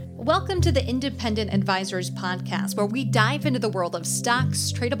Welcome to the Independent Advisors Podcast, where we dive into the world of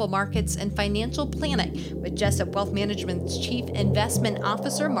stocks, tradable markets, and financial planning with Jessup Wealth Management's Chief Investment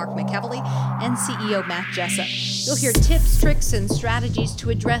Officer, Mark McEvely, and CEO, Matt Jessup. You'll hear tips, tricks, and strategies to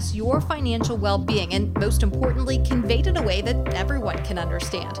address your financial well-being and, most importantly, conveyed in a way that everyone can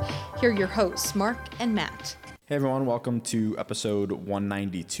understand. Here are your hosts, Mark and Matt. Hey everyone, welcome to episode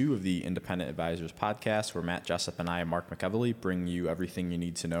 192 of the Independent Advisors Podcast, where Matt Jessup and I, Mark McEvely, bring you everything you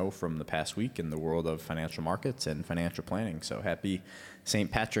need to know from the past week in the world of financial markets and financial planning. So happy St.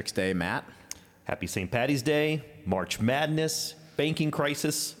 Patrick's Day, Matt. Happy St. Patty's Day, March Madness, banking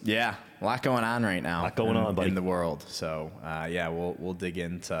crisis. Yeah, a lot going on right now. A lot going on, buddy. In the world. So we'll dig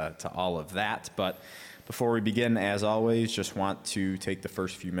into all of that. But before we begin, as always, just want to take the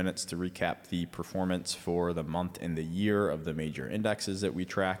first few minutes to recap the performance for the month and the year of the major indexes that we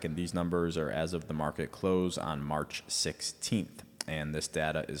track, and these numbers are as of the market close on March 16th, and this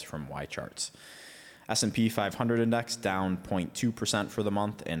data is from YCharts. S&P 500 index down 0.2% for the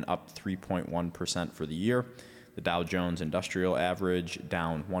month and up 3.1% for the year. The Dow Jones Industrial Average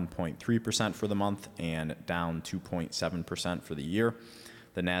down 1.3% for the month and down 2.7% for the year.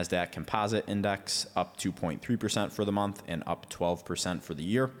 The NASDAQ Composite Index up 2.3% for the month and up 12% for the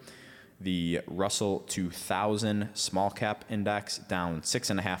year. The Russell 2000 Small Cap Index down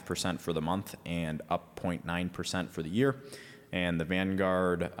 6.5% for the month and up 0.9% for the year. And the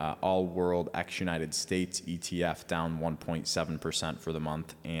Vanguard All World Ex United States ETF down 1.7% for the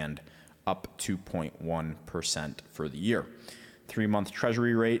month and up 2.1% for the year. 3-month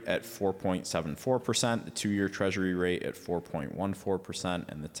Treasury rate at 4.74%, the 2-year Treasury rate at 4.14%,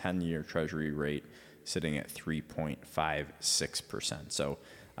 and the 10-year Treasury rate sitting at 3.56%. So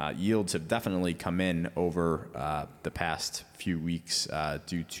yields have definitely come in over the past few weeks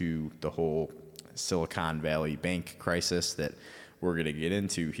due to the whole Silicon Valley Bank crisis that we're going to get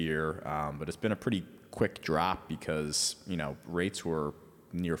into here. But it's been a pretty quick drop because, rates were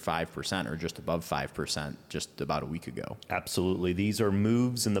near 5% or just above 5% just about a week ago. Absolutely. These are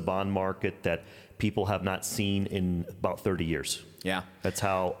moves in the bond market that people have not seen in about 30 years. Yeah. That's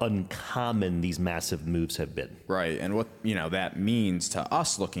how uncommon these massive moves have been. Right. And what, that means to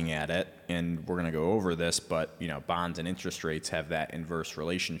us looking at it, and we're going to go over this, but, bonds and interest rates have that inverse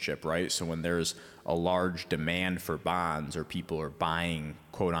relationship, right? So when there's a large demand for bonds or people are buying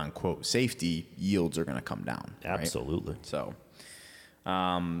quote unquote safety, yields are going to come down. Absolutely. Right? So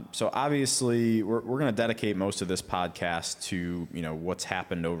obviously we're going to dedicate most of this podcast to, what's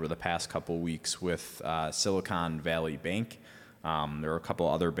happened over the past couple weeks with Silicon Valley Bank. There are a couple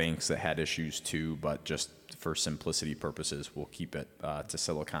other banks that had issues too, but just for simplicity purposes, we'll keep it to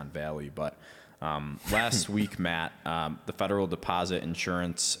Silicon Valley. But last week, Matt, the Federal Deposit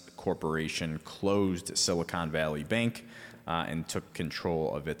Insurance Corporation closed Silicon Valley Bank and took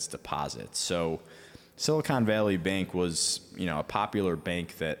control of its deposits. So Silicon Valley Bank was, a popular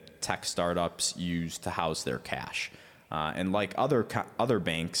bank that tech startups use to house their cash. And like other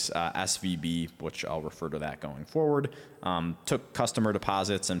banks, SVB, which I'll refer to that going forward, took customer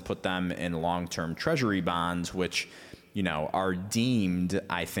deposits and put them in long-term treasury bonds, which, are deemed,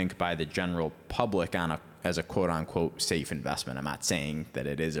 I think, by the general public as a quote-unquote safe investment. I'm not saying that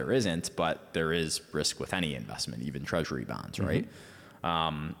it is or isn't, but there is risk with any investment, even treasury bonds, right?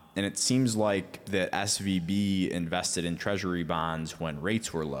 And it seems like that SVB invested in treasury bonds when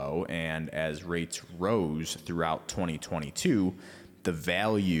rates were low, and as rates rose throughout 2022, the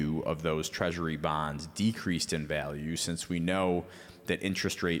value of those treasury bonds decreased in value, since we know that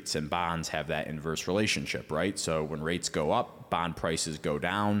interest rates and bonds have that inverse relationship, right? So when rates go up, bond prices go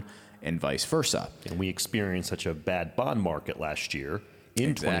down, and vice versa. And we experienced such a bad bond market last year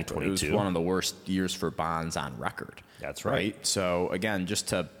in 2022. It was one of the worst years for bonds on record. That's right. So again, just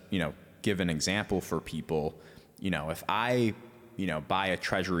to, give an example for people, if I, buy a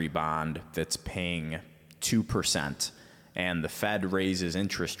treasury bond that's paying 2% and the Fed raises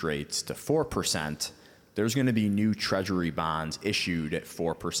interest rates to 4%, there's going to be new treasury bonds issued at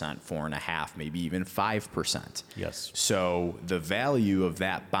 4%, 4.5%, maybe even 5%. Yes. So the value of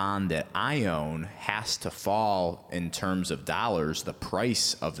that bond that I own has to fall in terms of dollars, the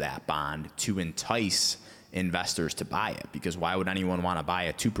price of that bond, to entice investors to buy it. Because why would anyone want to buy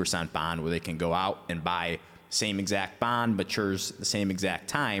a 2% bond where they can go out and buy same exact bond, matures the same exact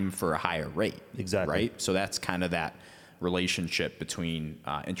time for a higher rate? Exactly. Right? So that's kind of that relationship between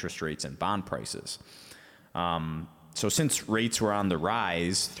interest rates and bond prices. So since rates were on the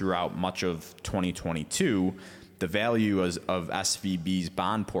rise throughout much of 2022, the value of SVB's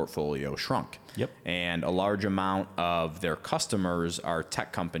bond portfolio shrunk. Yep. And a large amount of their customers are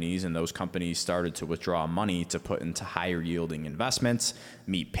tech companies, and those companies started to withdraw money to put into higher yielding investments,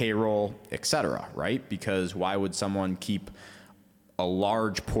 meet payroll, et cetera, right? Because why would someone keep a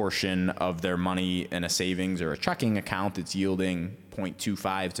large portion of their money in a savings or a checking account that's yielding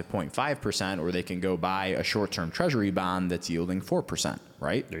 0.25 to 0.5%, or they can go buy a short-term treasury bond that's yielding 4%,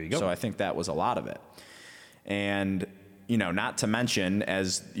 right? There you go. So I think that was a lot of it. And, not to mention,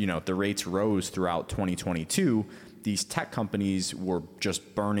 as, the rates rose throughout 2022, these tech companies were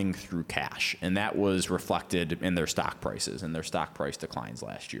just burning through cash. And that was reflected in their stock prices and their stock price declines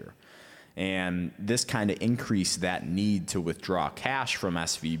last year. And this kind of increased that need to withdraw cash from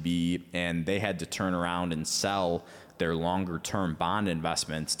SVB, and they had to turn around and sell their longer-term bond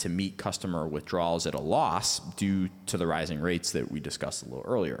investments to meet customer withdrawals at a loss due to the rising rates that we discussed a little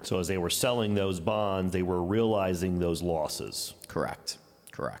earlier. So as they were selling those bonds, they were realizing those losses. Correct.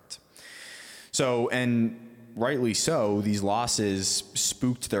 So, and rightly so, these losses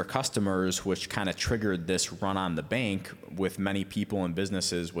spooked their customers, which kind of triggered this run on the bank with many people and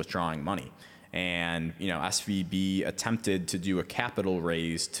businesses withdrawing money. And, SVB attempted to do a capital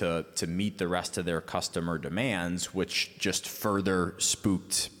raise to meet the rest of their customer demands, which just further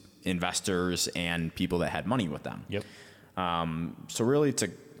spooked investors and people that had money with them. Yep. So really, to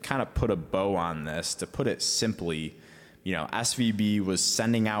kind of put a bow on this, to put it simply, SVB was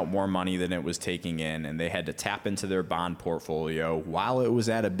sending out more money than it was taking in, and they had to tap into their bond portfolio while it was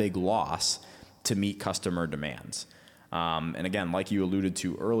at a big loss to meet customer demands. And again, like you alluded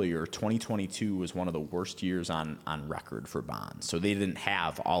to earlier, 2022 was one of the worst years on record for bonds. So they didn't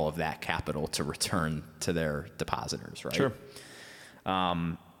have all of that capital to return to their depositors, right? Sure.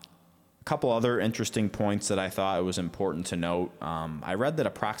 A couple other interesting points that I thought it was important to note. I read that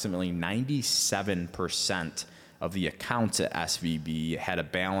approximately 97% of the accounts at SVB had a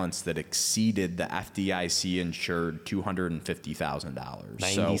balance that exceeded the FDIC insured $250,000.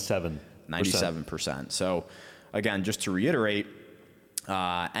 97%. 97%. So again, just to reiterate,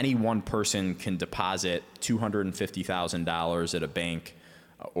 any one person can deposit $250,000 at a bank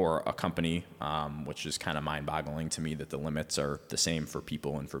or a company, which is kind of mind-boggling to me that the limits are the same for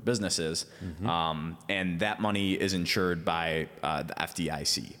people and for businesses. Mm-hmm. And that money is insured by the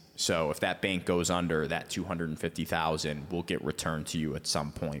FDIC. So if that bank goes under, that $250,000 will get returned to you at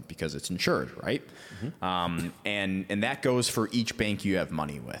some point because it's insured, right? Mm-hmm. And that goes for each bank you have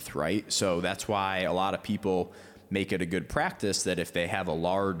money with, right? So that's why a lot of people make it a good practice that if they have a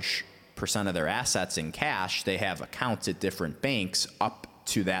large percent of their assets in cash, they have accounts at different banks up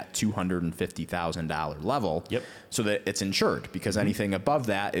to that $250,000 level. Yep. So that it's insured, because mm-hmm. anything above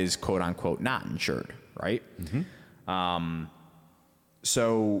that is quote unquote not insured, right? Mm-hmm.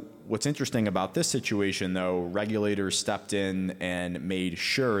 So what's interesting about this situation, though, regulators stepped in and made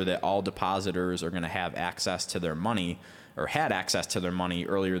sure that all depositors are going to have access to their money, or had access to their money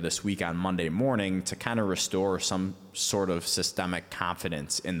earlier this week on Monday morning, to kind of restore some sort of systemic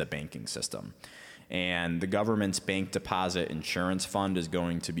confidence in the banking system. And the government's bank deposit insurance fund is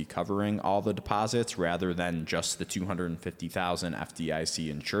going to be covering all the deposits rather than just the $250,000 FDIC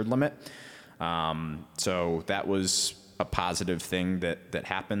insured limit. So that was a positive thing that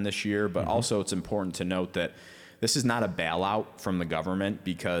happened this year, but mm-hmm. also it's important to note that this is not a bailout from the government,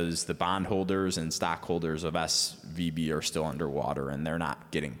 because the bondholders and stockholders of SVB are still underwater and they're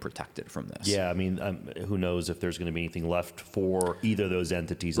not getting protected from this. Yeah, I mean, who knows if there's going to be anything left for either of those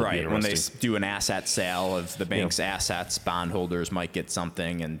entities. Right, when they do an asset sale of the bank's assets, bondholders might get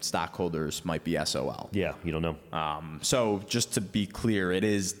something and stockholders might be SOL. Yeah, you don't know. So just to be clear, it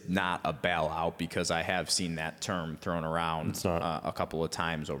is not a bailout, because I have seen that term thrown around a couple of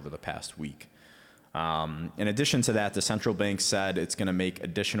times over the past week. In addition to that, the central bank said it's going to make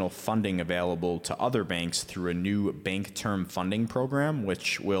additional funding available to other banks through a new bank term funding program,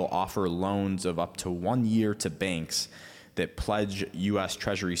 which will offer loans of up to 1 year to banks that pledge U.S.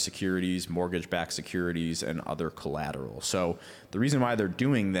 Treasury securities, mortgage-backed securities, and other collateral. So the reason why they're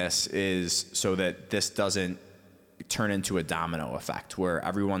doing this is so that this doesn't turn into a domino effect where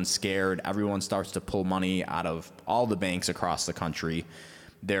everyone's scared, everyone starts to pull money out of all the banks across the country.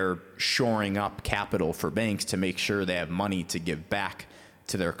 They're shoring up capital for banks to make sure they have money to give back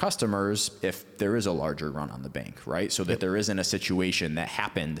to their customers if there is a larger run on the bank, right? So that there isn't a situation that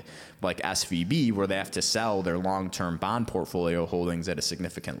happened like SVB where they have to sell their long-term bond portfolio holdings at a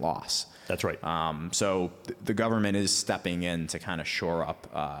significant loss. That's right. So the government is stepping in to kind of shore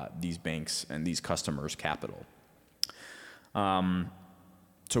up these banks and these customers' capital.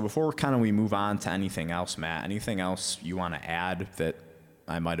 So before we move on to anything else, Matt, anything else you want to add that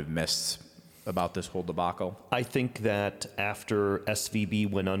I might have missed about this whole debacle? I think that after SVB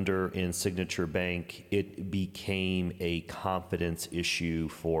went under in Signature Bank, it became a confidence issue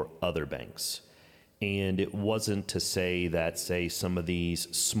for other banks. And it wasn't to say that, say, some of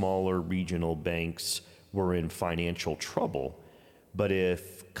these smaller regional banks were in financial trouble, but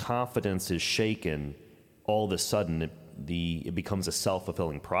if confidence is shaken, all of a sudden it becomes a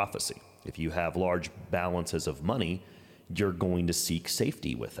self-fulfilling prophecy. If you have large balances of money, you're going to seek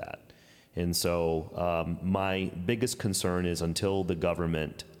safety with that. And so my biggest concern is until the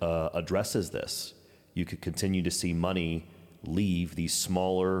government addresses this, you could continue to see money leave these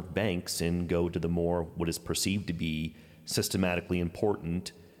smaller banks and go to the more what is perceived to be systematically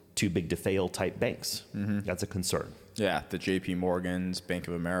important, too big to fail type banks. Mm-hmm. That's a concern. Yeah, the JP Morgans, Bank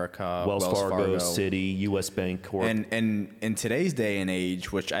of America, Wells Fargo, Citi, U.S. Bank Corp. And in today's day and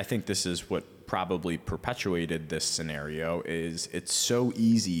age, which I think this is what probably perpetuated this scenario, is it's so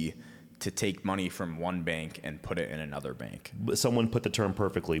easy to take money from one bank and put it in another bank. Someone put the term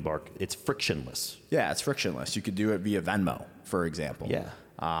perfectly, Mark. It's frictionless. Yeah, it's frictionless. You could do it via Venmo, for example. Yeah.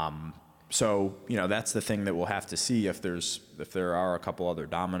 So, that's the thing that we'll have to see if there are a couple other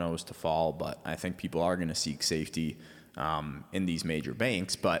dominoes to fall, but I think people are going to seek safety in these major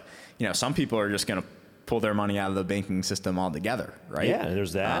banks. But, some people are just going to pull their money out of the banking system altogether, right? Yeah,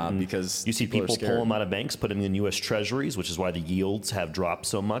 there's that. Because you see people pull them out of banks, put them in U.S. Treasuries, which is why the yields have dropped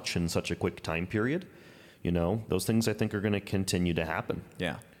so much in such a quick time period. Those things I think are going to continue to happen.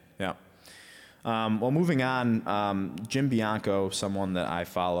 Yeah. Well, moving on, Jim Bianco, someone that I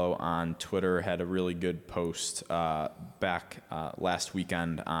follow on Twitter, had a really good post back last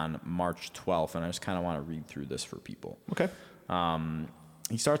weekend on March 12th, and I just kind of want to read through this for people. Okay.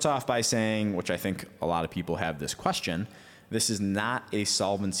 He starts off by saying, which I think a lot of people have this question, this is not a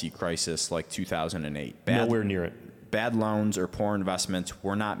solvency crisis like 2008. Nowhere near it. Bad loans or poor investments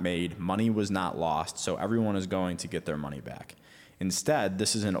were not made, money was not lost, so everyone is going to get their money back. Instead,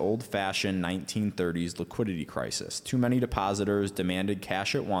 this is an old-fashioned 1930s liquidity crisis. Too many depositors demanded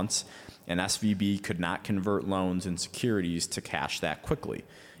cash at once, and SVB could not convert loans and securities to cash that quickly.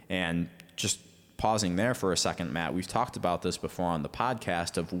 And just pausing there for a second, Matt, we've talked about this before on the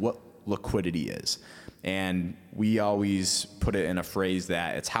podcast of what liquidity is. And we always put it in a phrase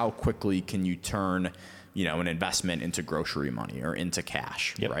that it's how quickly can you turn, an investment into grocery money or into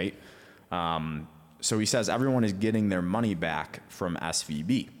cash, yep. Right? So he says everyone is getting their money back from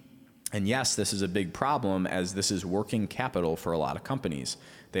SVB. And yes, this is a big problem as this is working capital for a lot of companies.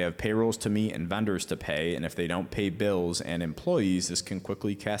 They have payrolls to meet and vendors to pay, and if they don't pay bills and employees, this can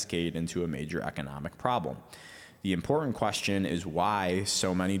quickly cascade into a major economic problem. The important question is why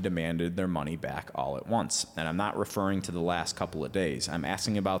so many demanded their money back all at once. And I'm not referring to the last couple of days. I'm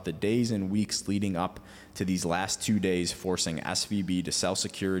asking about the days and weeks leading up to these last 2 days, forcing SVB to sell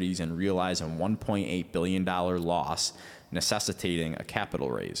securities and realize a $1.8 billion loss, necessitating a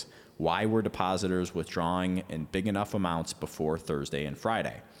capital raise. Why were depositors withdrawing in big enough amounts before Thursday and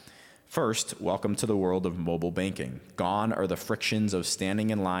Friday? First, welcome to the world of mobile banking. Gone are the frictions of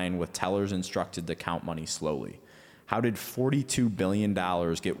standing in line with tellers instructed to count money slowly. How did $42 billion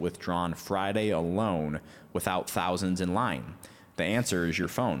get withdrawn Friday alone without thousands in line? The answer is your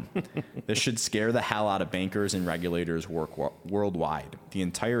phone. This should scare the hell out of bankers and regulators worldwide. The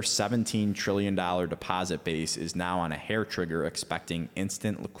entire $17 trillion deposit base is now on a hair trigger expecting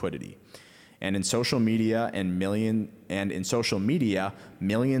instant liquidity. And in social media, millions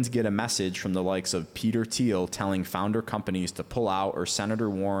get a message from the likes of Peter Thiel telling founder companies to pull out, or Senator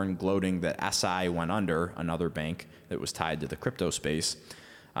Warren gloating that SI went under, another bank that was tied to the crypto space.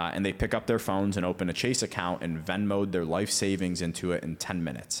 And they pick up their phones and open a Chase account and Venmo'd their life savings into it in 10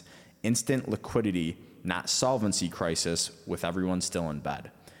 minutes. Instant liquidity, not solvency crisis, with everyone still in bed.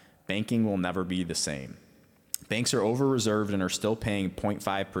 Banking will never be the same. Banks are over-reserved and are still paying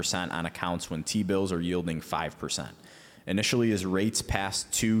 0.5% on accounts when T-bills are yielding 5%. Initially, as rates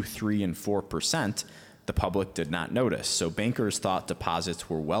passed 2, 3, and 4%, the public did not notice, so bankers thought deposits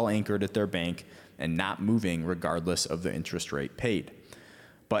were well anchored at their bank and not moving regardless of the interest rate paid.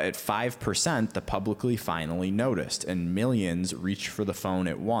 But at 5%, the public finally noticed, and millions reached for the phone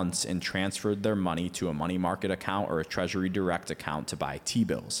at once and transferred their money to a money market account or a Treasury Direct account to buy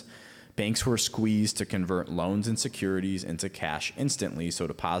T-bills. Banks were squeezed to convert loans and securities into cash instantly so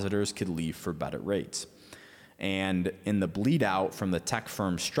depositors could leave for better rates. And in the bleed out from the tech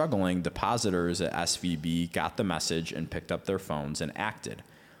firms struggling, depositors at SVB got the message and picked up their phones and acted.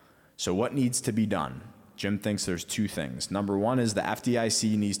 So what needs to be done? Jim thinks there's two things. Number one is the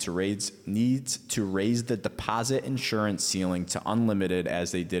FDIC needs to raise the deposit insurance ceiling to unlimited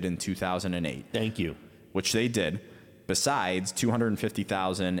as they did in 2008. Thank you. Which they did. Besides,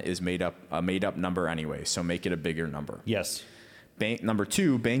 250,000 is a made up number anyway, so make it a bigger number. Yes. Number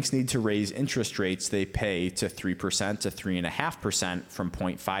two, banks need to raise interest rates they pay to 3% to 3.5% from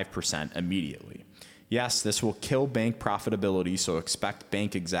 0.5% immediately. Yes, this will kill bank profitability, so expect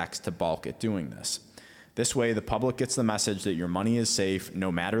bank execs to balk at doing this. This way, the public gets the message that your money is safe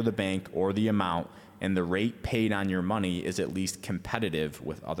no matter the bank or the amount, and the rate paid on your money is at least competitive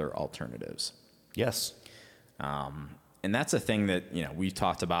with other alternatives. Yes. And that's a thing that, we've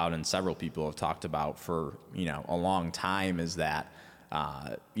talked about and several people have talked about for, a long time is that,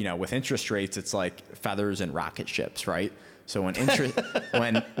 with interest rates, it's like feathers and rocket ships, right? So when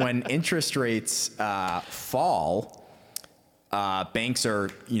when interest rates fall, banks are,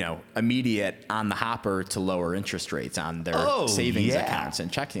 immediate on the hopper to lower interest rates on their savings accounts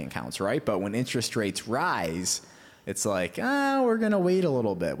and checking accounts, right? But when interest rates rise, it's like, we're going to wait a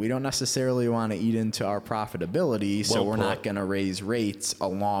little bit. We don't necessarily want to eat into our profitability, so we're not going to raise rates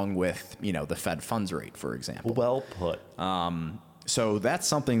along with, the Fed funds rate, for example. Well put. So that's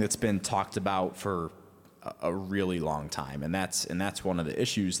something that's been talked about for a really long time, and that's one of the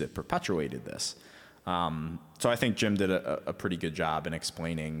issues that perpetuated this. So I think Jim did a pretty good job in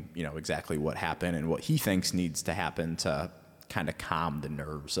explaining, exactly what happened and what he thinks needs to happen to kind of calm the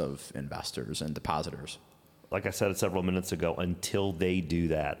nerves of investors and depositors. Like I said several minutes ago, until they do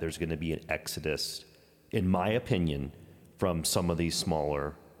that, there's going to be an exodus, in my opinion, from some of these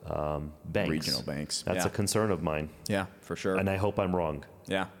smaller banks. Regional banks. That's a concern of mine. Yeah, for sure. And I hope I'm wrong.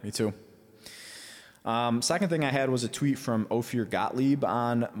 Yeah, me too. Second thing I had was a tweet from Ophir Gottlieb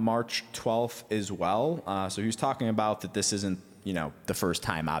on March 12th as well. So he was talking about that this isn't, the first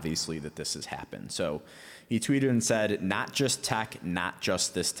time, obviously, that this has happened. So he tweeted and said, "Not just tech, not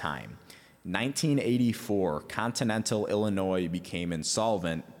just this time. 1984, Continental Illinois became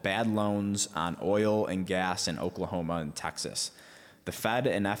insolvent, bad loans on oil and gas in Oklahoma and Texas. The Fed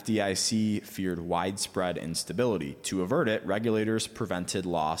and FDIC feared widespread instability. To avert it, regulators prevented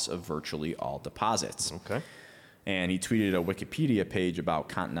loss of virtually all deposits." Okay. And he tweeted a Wikipedia page about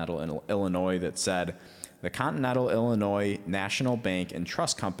Continental Illinois that said, "The Continental Illinois National Bank and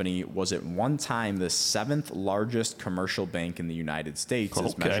Trust Company was at one time the 7th largest commercial bank in the United States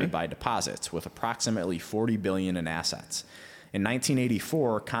as measured by deposits, with approximately $40 billion in assets. In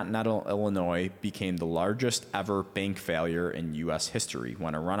 1984, Continental Illinois became the largest ever bank failure in U.S. history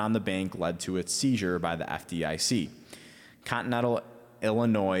when a run on the bank led to its seizure by the FDIC. Continental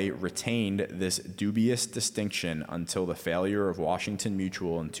Illinois retained this dubious distinction until the failure of Washington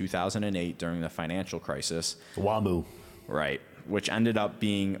Mutual in 2008 during the financial crisis." WAMU. Right, which ended up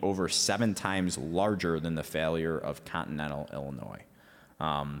being over 7 times larger than the failure of Continental Illinois.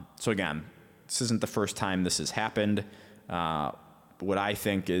 So again, this isn't the first time this has happened. What I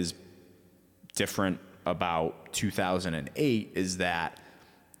think is different about 2008 is that,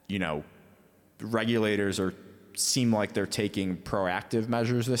 regulators seem like they're taking proactive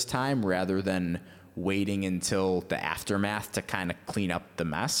measures this time rather than waiting until the aftermath to kind of clean up the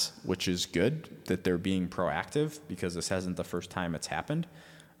mess, which is good that they're being proactive because this isn't the first time it's happened.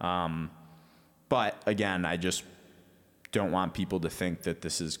 But again, I just don't want people to think that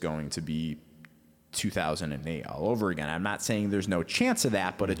this is going to be 2008 all over again. I'm not saying there's no chance of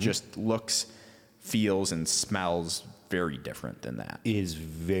that, but it just looks, feels, and smells very different than that. It is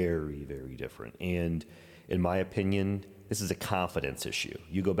very, very different. And in my opinion, this is a confidence issue.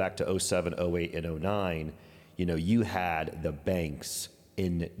 You go back to 07, 08, and 09, you had the banks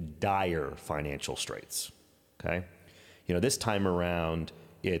in dire financial straits, okay? This time around,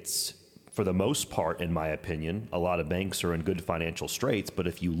 it's, for the most part, in my opinion, a lot of banks are in good financial straits, but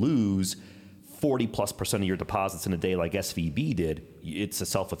if you lose 40+% of your deposits in a day like SVB did, it's a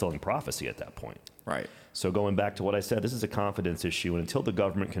self-fulfilling prophecy at that point. Right. So going back to what I said, this is a confidence issue, and until the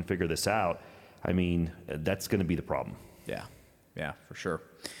government can figure this out, that's going to be the problem. Yeah, for sure.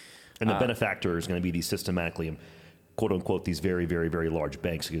 And the benefactor is going to be these systematically, quote unquote, these very, very, very large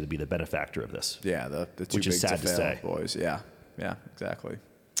banks are going to be the benefactor of this. Yeah, the too which big is sad to to fail say. Boys. Yeah, exactly.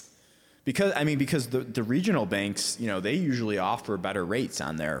 Because the regional banks, they usually offer better rates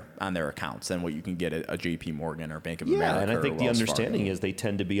on their accounts than what you can get at a JP Morgan or Bank of America. Yeah, and I think the understanding is they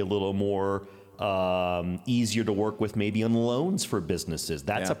tend to be a little more easier to work with maybe on loans for businesses.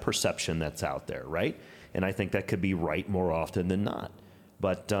 That's a perception that's out there, right? And I think that could be right more often than not.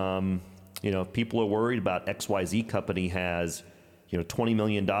 But, if people are worried about XYZ company has, $20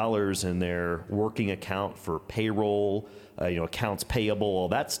 million in their working account for payroll, accounts payable, all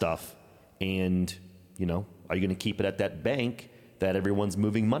that stuff, and, are you going to keep it at that bank that everyone's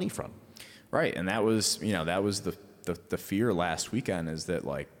moving money from? Right, and that was the fear last weekend is that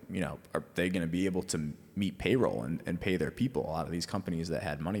are they going to be able to meet payroll and pay their people? A lot of these companies that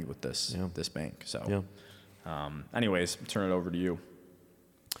had money with this bank. So, anyways, turn it over to you.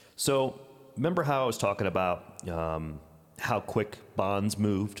 So remember how I was talking about how quick bonds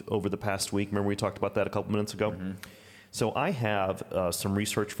moved over the past week? Remember we talked about that a couple minutes ago? Mm-hmm. So I have some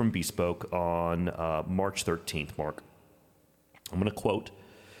research from Bespoke on March 13th, Mark. I'm going to quote,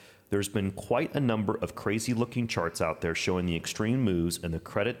 "There's been quite a number of crazy-looking charts out there showing the extreme moves in the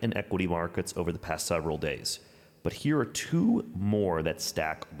credit and equity markets over the past several days. But here are two more that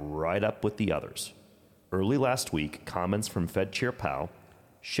stack right up with the others. Early last week, comments from Fed Chair Powell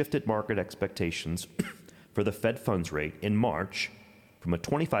shifted market expectations for the Fed funds rate in March from a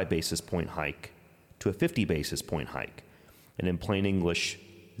 25 basis point hike to a 50 basis point hike, and in plain English,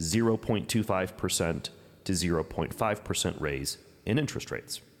 0.25% to 0.5% raise in interest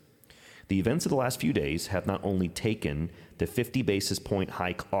rates. The events of the last few days have not only taken the 50 basis point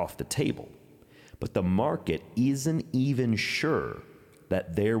hike off the table, but the market isn't even sure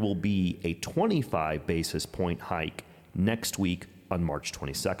that there will be a 25 basis point hike next week on March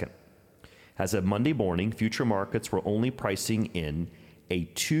 22nd. As of Monday morning, future markets were only pricing in a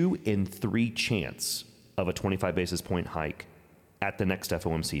 2 in 3 chance of a 25 basis point hike at the next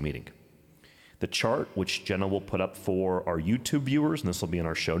FOMC meeting. The chart, which Jenna will put up for our YouTube viewers, and this will be in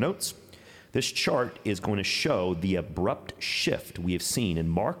our show notes, this chart is going to show the abrupt shift we have seen in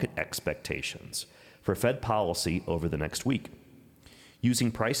market expectations for Fed policy over the next week.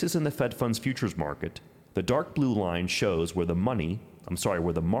 Using prices in the Fed funds futures market, the dark blue line shows where the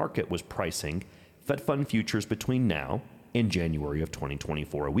market was pricing Fed fund futures between now and January of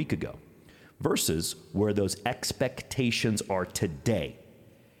 2024, a week ago, versus where those expectations are today.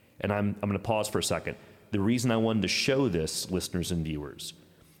 And I'm going to pause for a second. The reason I wanted to show this, listeners and viewers,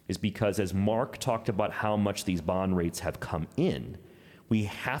 is because as Mark talked about how much these bond rates have come in, we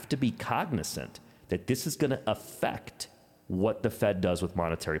have to be cognizant that this is going to affect what the Fed does with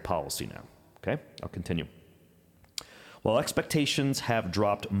monetary policy now. Okay, I'll continue. While expectations have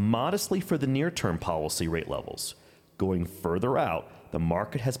dropped modestly for the near-term policy rate levels, going further out, the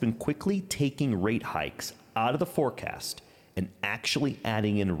market has been quickly taking rate hikes out of the forecast and actually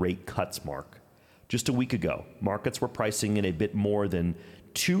adding in rate cuts, Mark. Just a week ago, markets were pricing in a bit more than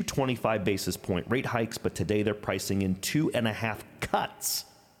 2 25 basis point rate hikes, but today they're pricing in 2.5 cuts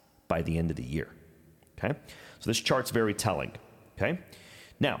by the end of the year. Okay, so this chart's very telling. Okay,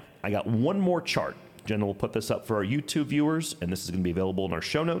 now I got one more chart. Jenna will put this up for our YouTube viewers, and this is going to be available in our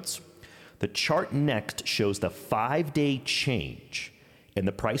show notes. The chart next shows the 5-day change in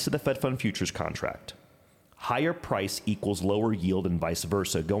the price of the Fed Fund futures contract. Higher price equals lower yield and vice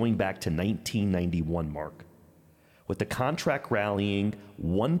versa, going back to 1991, Mark. With the contract rallying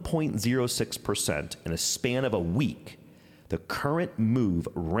 1.06% in a span of a week, the current move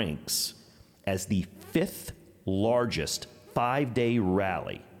ranks as the 5th largest 5-day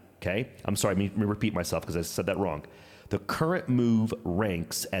rally. Okay? I'm sorry, let me repeat myself because I said that wrong. The current move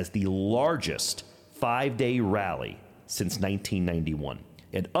ranks as the largest 5-day rally since 1991.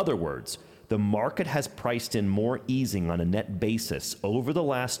 In other words, the market has priced in more easing on a net basis over the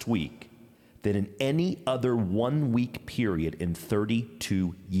last week than in any other 1-week period in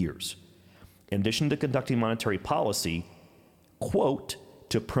 32 years. In addition to conducting monetary policy, quote,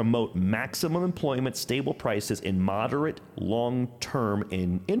 to promote maximum employment, stable prices, and moderate long-term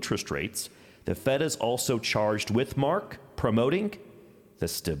in interest rates, the Fed is also charged with, Mark, promoting the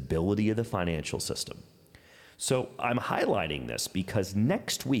stability of the financial system. So I'm highlighting this because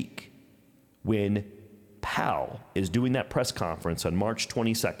next week, when Powell is doing that press conference on March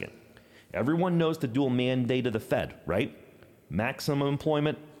 22nd, everyone knows the dual mandate of the Fed, right? Maximum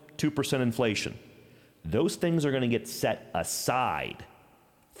employment, 2% inflation. Those things are going to get set aside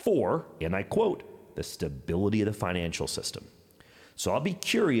for, and I quote, the stability of the financial system. So I'll be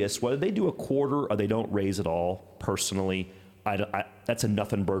curious whether they do a quarter or they don't raise at all. Personally, that's a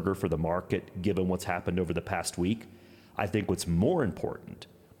nothing burger for the market, given what's happened over the past week. I think what's more important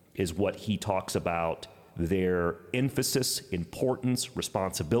is what he talks about their emphasis, importance,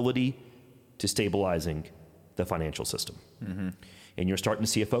 responsibility to stabilizing the financial system. Mm-hmm. And you're starting to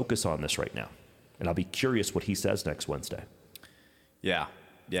see a focus on this right now. And I'll be curious what he says next Wednesday. Yeah,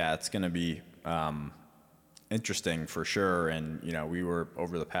 it's going to be interesting for sure. And, we were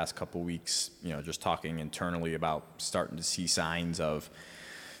over the past couple weeks, just talking internally about starting to see signs of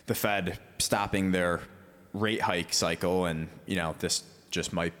the Fed stopping their rate hike cycle. And, this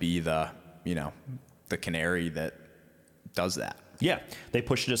just might be the canary that does that. Yeah, they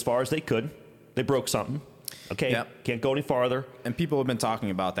pushed it as far as they could. They broke something. Okay, Yep. can't go any farther. And people have been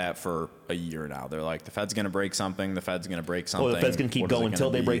talking about that for a year now. They're like, the Fed's going to break something. The Fed's going to break something. Well, the Fed's going to keep What is it going until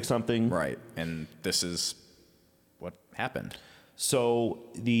gonna they be? break something. Right. And this is what happened. So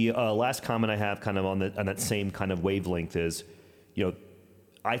the last comment I have kind of on that same kind of wavelength is,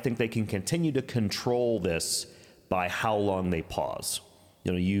 I think they can continue to control this by how long they pause.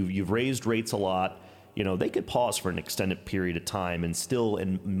 You've raised rates a lot. They could pause for an extended period of time and still,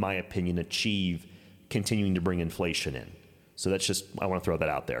 in my opinion, achieve continuing to bring inflation in. So that's just, I want to throw that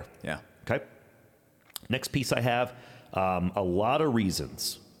out there. Yeah. Okay. Next piece I have, a lot of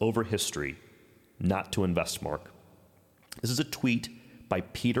reasons over history not to invest, Mark. This is a tweet by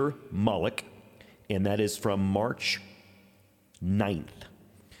Peter Mullick, and that is from March 9th.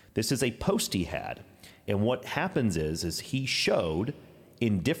 This is a post he had, and what happens is he showed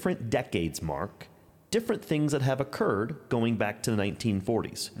in different decades, Mark, different things that have occurred going back to the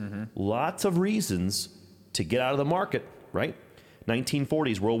 1940s. Mm-hmm. Lots of reasons to get out of the market, right?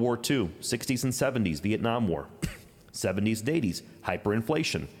 1940s, World War II, 60s and 70s, Vietnam War, 70s and 80s,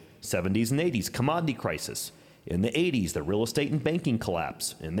 hyperinflation, 70s and 80s, commodity crisis. In the 80s, the real estate and banking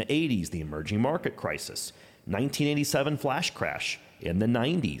collapse. In the 80s, the emerging market crisis. 1987 flash crash. In the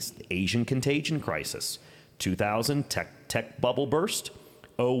 90s, the Asian contagion crisis. 2000, tech bubble burst.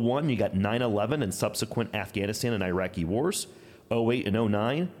 01, you got 9/11 and subsequent Afghanistan and Iraqi wars. 08 and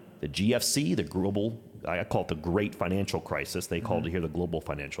 09, the GFC, the global, I call it the Great Financial Crisis. They called it here the Global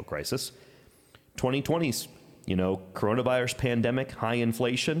Financial Crisis. 2020s, coronavirus pandemic, high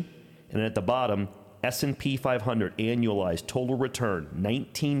inflation. And then at the bottom, S&P 500 annualized total return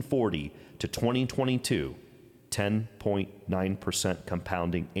 1940 to 2022, 10.9%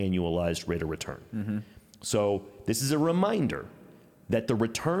 compounding annualized rate of return. Mm-hmm. So this is a reminder that the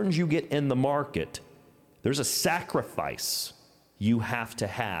returns you get in the market, there's a sacrifice you have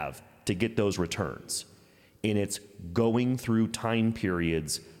to get those returns. And it's going through time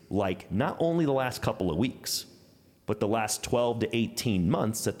periods like not only the last couple of weeks, but the last 12 to 18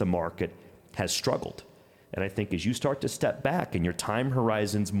 months that the market has struggled. And I think as you start to step back and your time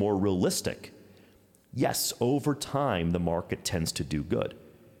horizon's more realistic, yes, over time, the market tends to do good.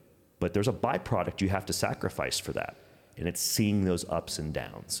 But there's a byproduct you have to sacrifice for that. And it's seeing those ups and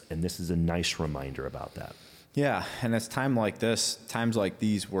downs. And this is a nice reminder about that. Yeah, and it's times like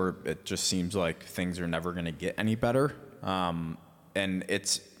these where it just seems like things are never going to get any better. And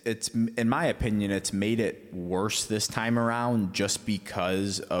it's in my opinion, it's made it worse this time around just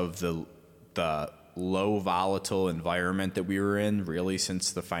because of the low volatile environment that we were in really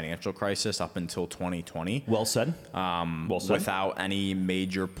since the financial crisis up until 2020. Well said. Without any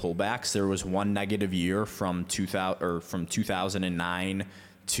major pullbacks. There was one negative year from 2009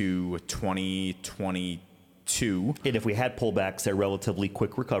 to 2022. And if we had pullbacks, they're relatively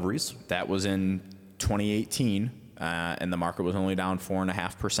quick recoveries. That was in 2018, and the market was only down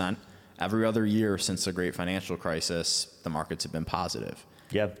 4.5%. Every other year since the Great Financial Crisis, the markets have been positive.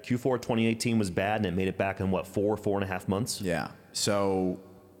 Yeah, Q4 2018 was bad, and it made it back in, 4.5 months? Yeah. So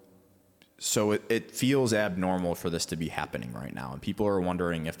it feels abnormal for this to be happening right now, and people are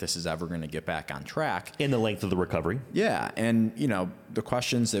wondering if this is ever going to get back on track. In the length of the recovery. Yeah, and the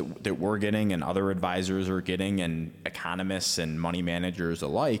questions that we're getting and other advisors are getting and economists and money managers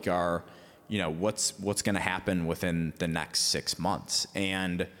alike are, what's going to happen within the next 6 months.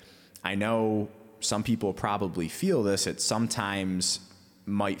 And I know some people probably feel this. It sometimes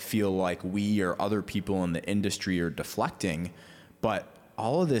might feel like we or other people in the industry are deflecting, but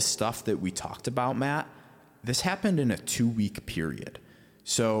all of this stuff that we talked about, Matt, this happened in a 2-week period.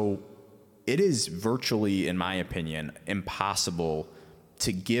 So it is virtually, in my opinion, impossible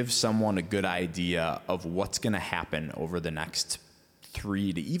to give someone a good idea of what's going to happen over the next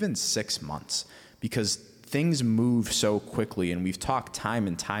 3 to even 6 months, because things move so quickly. And we've talked time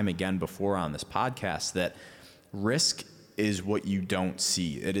and time again before on this podcast that risk is what you don't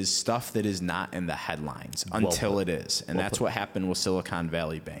see. It is stuff that is not in the headlines until it is. And that's what happened with Silicon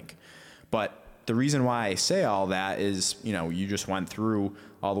Valley Bank. But the reason why I say all that is, you just went through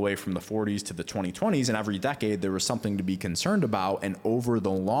all the way from the 40s to the 2020s, and every decade there was something to be concerned about. And over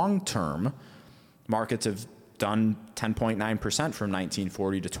the long term, markets have done 10.9% from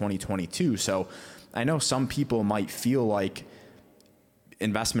 1940 to 2022. So I know some people might feel like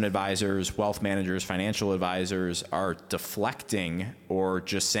investment advisors, wealth managers, financial advisors are deflecting or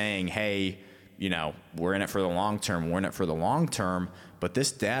just saying, hey, we're in it for the long term. But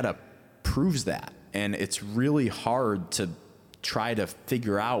this data proves that. And it's really hard to try to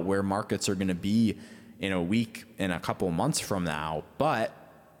figure out where markets are going to be in a week, in a couple of months from now. But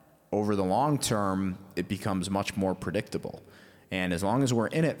over the long term, it becomes much more predictable. And as long as we're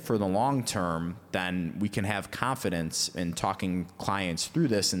in it for the long term, then we can have confidence in talking clients through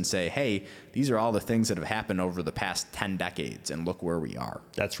this and say, hey, these are all the things that have happened over the past 10 decades, and look where we are.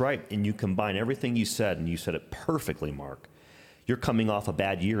 That's right. And you combine everything you said, and you said it perfectly, Mark. You're coming off a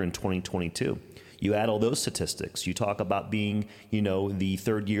bad year in 2022. You add all those statistics. You talk about being, the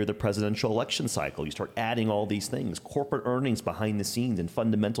third year of the presidential election cycle. You start adding all these things. Corporate earnings behind the scenes and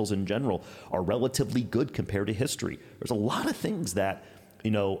fundamentals in general are relatively good compared to history. There's a lot of things that,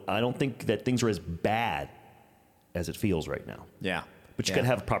 I don't think that things are as bad as it feels right now. Yeah. But you got to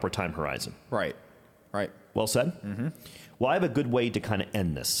have a proper time horizon. Right. Well said. Mm-hmm. Well, I have a good way to kind of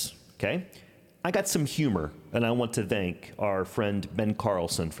end this, okay? I got some humor, and I want to thank our friend Ben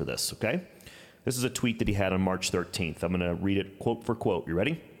Carlson for this, okay? This is a tweet that he had on March 13th. I'm going to read it quote for quote. You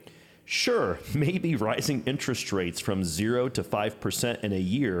ready? Sure, maybe rising interest rates from 0 to 5% in a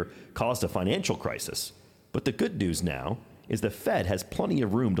year caused a financial crisis. But the good news now is the Fed has plenty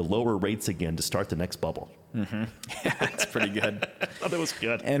of room to lower rates again to start the next bubble. Mm-hmm. Yeah, that's pretty good. Oh, that was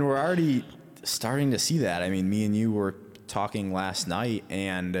good. And we're already starting to see that. I mean, me and you were talking last night,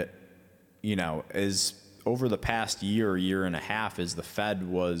 and, as over the past year and a half, as the Fed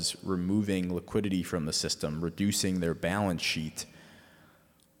was removing liquidity from the system, reducing their balance sheet,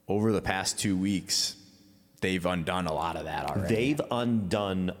 over the past 2 weeks, they've undone a lot of that already. They've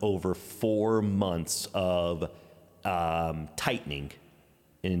undone over 4 months of tightening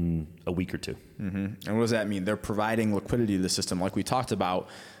in a week or two. Mm-hmm. And what does that mean? They're providing liquidity to the system. Like we talked about,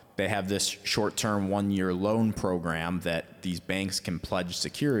 they have this short-term 1-year loan program that these banks can pledge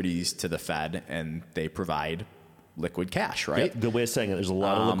securities to the Fed, and they provide liquid cash, right? Yep, good way of saying it. There's a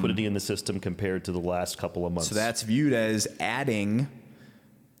lot of liquidity in the system compared to the last couple of months. So that's viewed as adding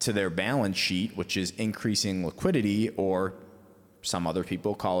to their balance sheet, which is increasing liquidity, or some other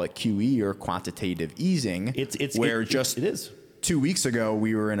people call it QE or quantitative easing. It is. 2 weeks ago,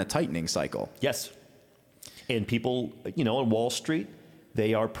 we were in a tightening cycle. Yes. And people, on Wall Street,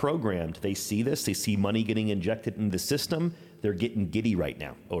 they are programmed. They see this. They see money getting injected into the system. They're getting giddy right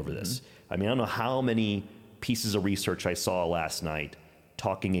now over this. Mm-hmm. I mean, I don't know how many pieces of research I saw last night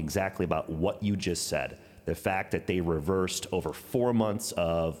talking exactly about what you just said. The fact that they reversed over 4 months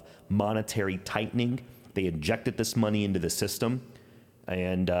of monetary tightening. They injected this money into the system.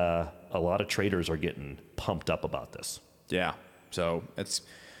 And a lot of traders are getting pumped up about this. Yeah. So it's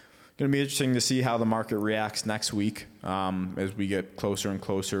going to be interesting to see how the market reacts next week as we get closer and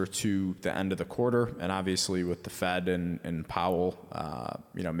closer to the end of the quarter. And obviously with the Fed and Powell,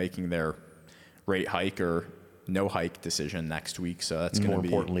 making their rate hike or no hike decision next week. So that's going to be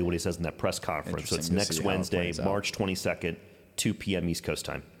more importantly what he says in that press conference. So it's next Wednesday, March 22nd, 2 p.m. East Coast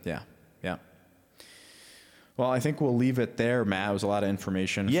time. Yeah. Well, I think we'll leave it there, Matt. It was a lot of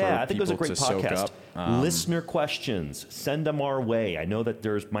information. Yeah, I think it was a great podcast. Soak up. Listener questions, send them our way. I know that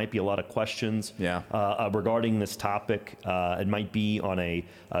there might be a lot of questions regarding this topic. It might be on a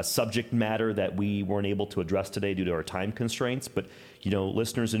subject matter that we weren't able to address today due to our time constraints. But,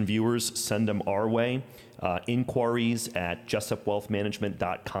 listeners and viewers, send them our way.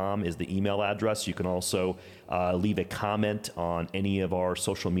 Inquiries@jessupwealthmanagement.com is the email address. You can also leave a comment on any of our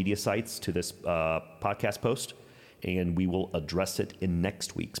social media sites to this podcast post, and we will address it in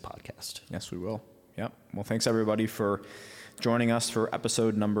next week's podcast. Yes, we will. Yep. Well, thanks everybody for joining us for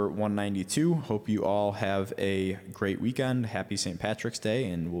episode number 192. Hope you all have a great weekend. Happy St. Patrick's Day,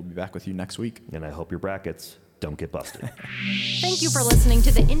 and we'll be back with you next week. And I hope your brackets don't get busted. Thank you for listening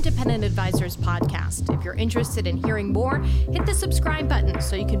to the Independent Advisors Podcast. If you're interested in hearing more, hit the subscribe button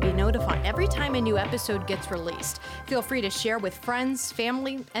so you can be notified every time a new episode gets released. Feel free to share with friends,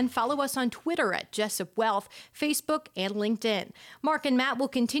 family, and follow us on Twitter at Jessup Wealth, Facebook, and LinkedIn. Mark and Matt will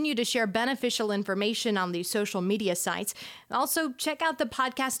continue to share beneficial information on these social media sites. Also, check out the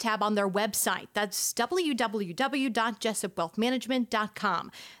podcast tab on their website. That's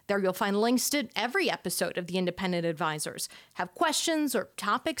www.jessupwealthmanagement.com. There you'll find links to every episode of the Independent Advisors. Have questions or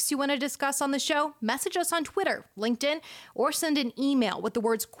topics you want to discuss on the show? Message us on Twitter, LinkedIn, or send an email with the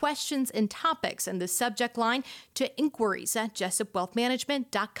words questions and topics in the subject line to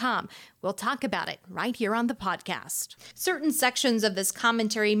inquiries@jessupwealthmanagement.com. We'll talk about it right here on the podcast. Certain sections of this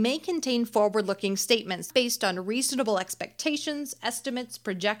commentary may contain forward-looking statements based on reasonable expectations, estimates,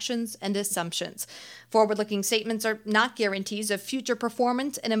 projections, and assumptions. Forward-looking statements are not guarantees of future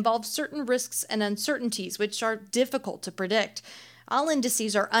performance and involve certain risks and uncertainties which are difficult to predict. All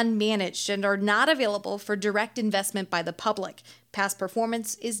indices are unmanaged and are not available for direct investment by the public. Past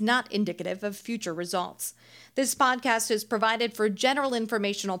performance is not indicative of future results. This podcast is provided for general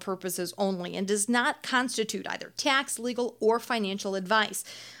informational purposes only and does not constitute either tax, legal, or financial advice.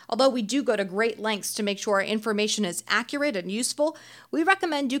 Although we do go to great lengths to make sure our information is accurate and useful, we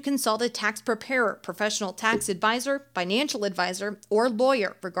recommend you consult a tax preparer, professional tax advisor, financial advisor, or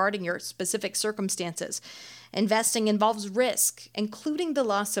lawyer regarding your specific circumstances. Investing involves risk, including the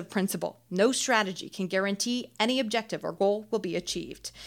loss of principal. No strategy can guarantee any objective or goal will be achieved.